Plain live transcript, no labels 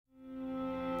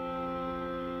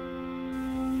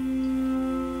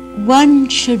One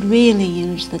should really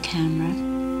use the camera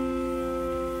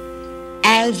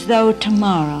as though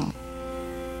tomorrow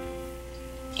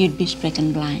you'd be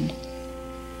stricken blind.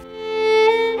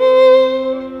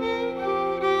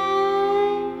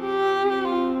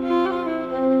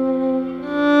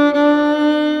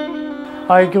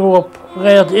 I grew up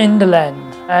reared in the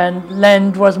land, and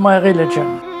land was my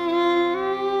religion.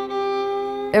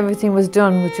 Everything was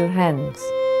done with your hands.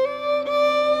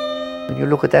 When you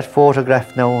look at that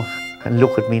photograph now and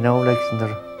look at me now, like,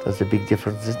 there's a big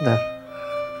difference, isn't there?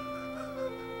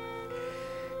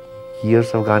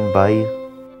 Years have gone by.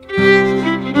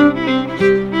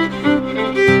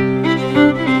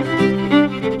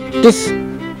 This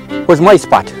was my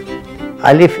spot.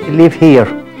 I live here.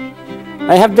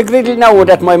 I have the griddle now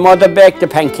that my mother baked the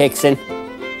pancakes in.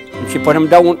 And she put them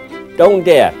down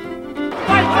there.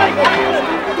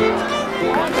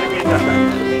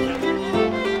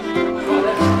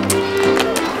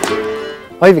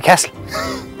 I have a castle.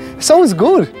 Sounds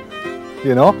good,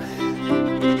 you know.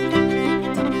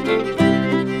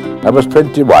 I was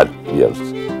 21 years.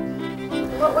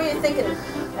 What were you thinking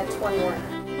at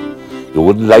 21? You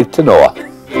wouldn't like to know.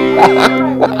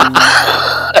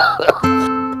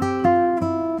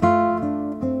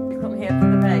 Come here for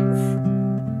the bags.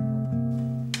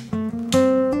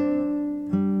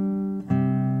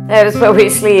 There's where we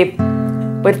sleep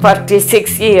with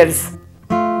 46 years.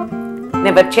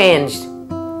 Never changed.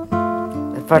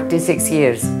 46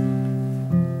 years.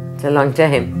 It's a long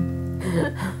time.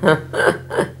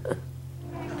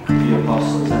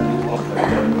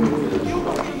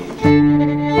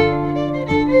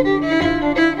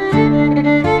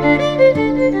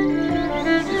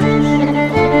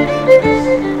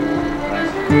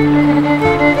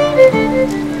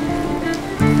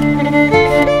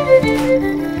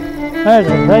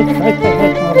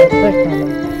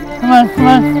 Come on, come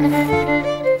on.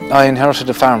 I inherited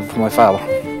a farm from my father.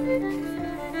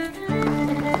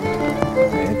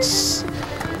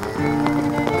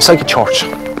 It's like a church,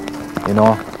 you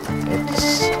know.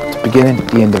 It's the beginning,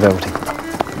 the end of everything,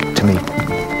 to me.